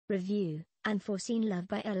Review: Unforeseen Love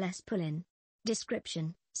by L.s.Pullen.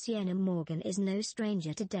 Description: Sienna Morgan is no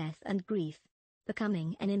stranger to death and grief.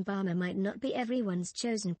 Becoming an embalmer might not be everyone's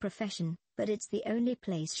chosen profession, but it's the only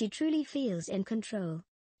place she truly feels in control.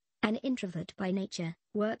 An introvert by nature,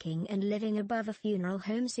 working and living above a funeral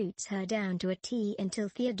home suits her down to a T until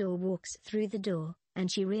Theodore walks through the door,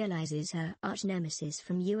 and she realizes her arch-nemesis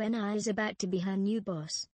from UNI is about to be her new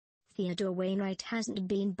boss. Theodore Wainwright hasn't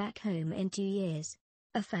been back home in 2 years.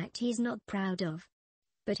 A fact he's not proud of.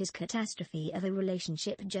 But his catastrophe of a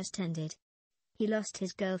relationship just ended. He lost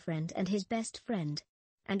his girlfriend and his best friend.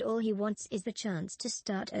 And all he wants is the chance to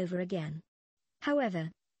start over again.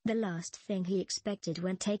 However, the last thing he expected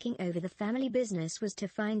when taking over the family business was to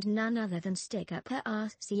find none other than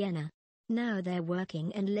stick-up-her-ass Sienna. Now they're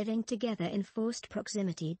working and living together in forced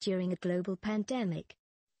proximity during a global pandemic.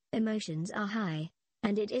 Emotions are high,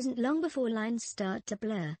 and it isn't long before lines start to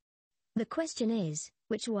blur. The question is,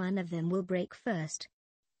 which one of them will break first?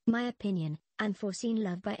 My opinion: Unforeseen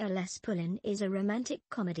Love by L.s.Pullen is a romantic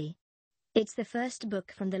comedy. It's the first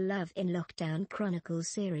book from the Love in Lockdown Chronicles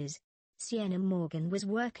series. Sienna Morgan was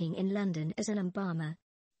working in London as an embalmer.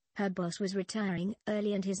 Her boss was retiring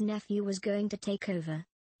early and his nephew was going to take over.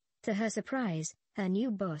 To her surprise, her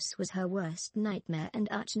new boss was her worst nightmare and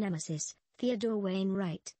arch-nemesis, Theodore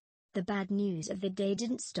Wainwright. The bad news of the day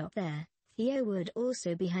didn't stop there. Theo would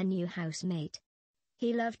also be her new housemate.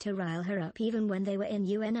 He loved to rile her up even when they were in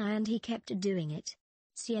UNI, and he kept doing it.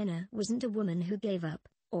 Sienna wasn't a woman who gave up,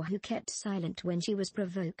 or who kept silent when she was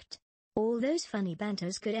provoked. All those funny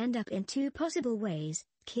banters could end up in 2 possible ways: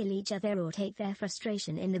 kill each other or take their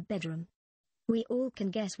frustration in the bedroom. We all can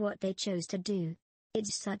guess what they chose to do.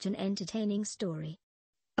 It's such an entertaining story.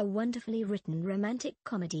 A wonderfully written romantic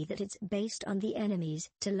comedy that it's based on the enemies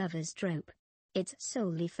to lovers trope. It's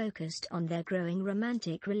solely focused on their growing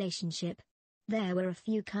romantic relationship. There were a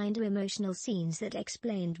few kinda emotional scenes that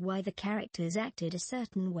explained why the characters acted a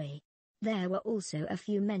certain way. There were also a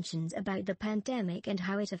few mentions about the pandemic and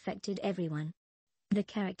how it affected everyone. The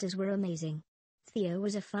characters were amazing. Theo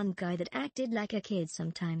was a fun guy that acted like a kid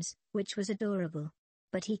sometimes, which was adorable.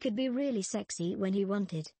 But he could be really sexy when he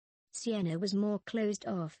wanted. Sienna was more closed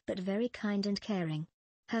off but very kind and caring.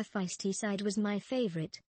 Her feisty side was my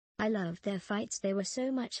favorite. I loved their fights, they were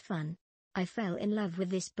so much fun. I fell in love with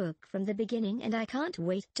this book from the beginning and I can't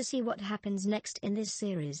wait to see what happens next in this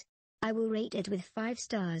series. I will rate it with 5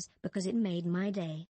 stars because it made my day.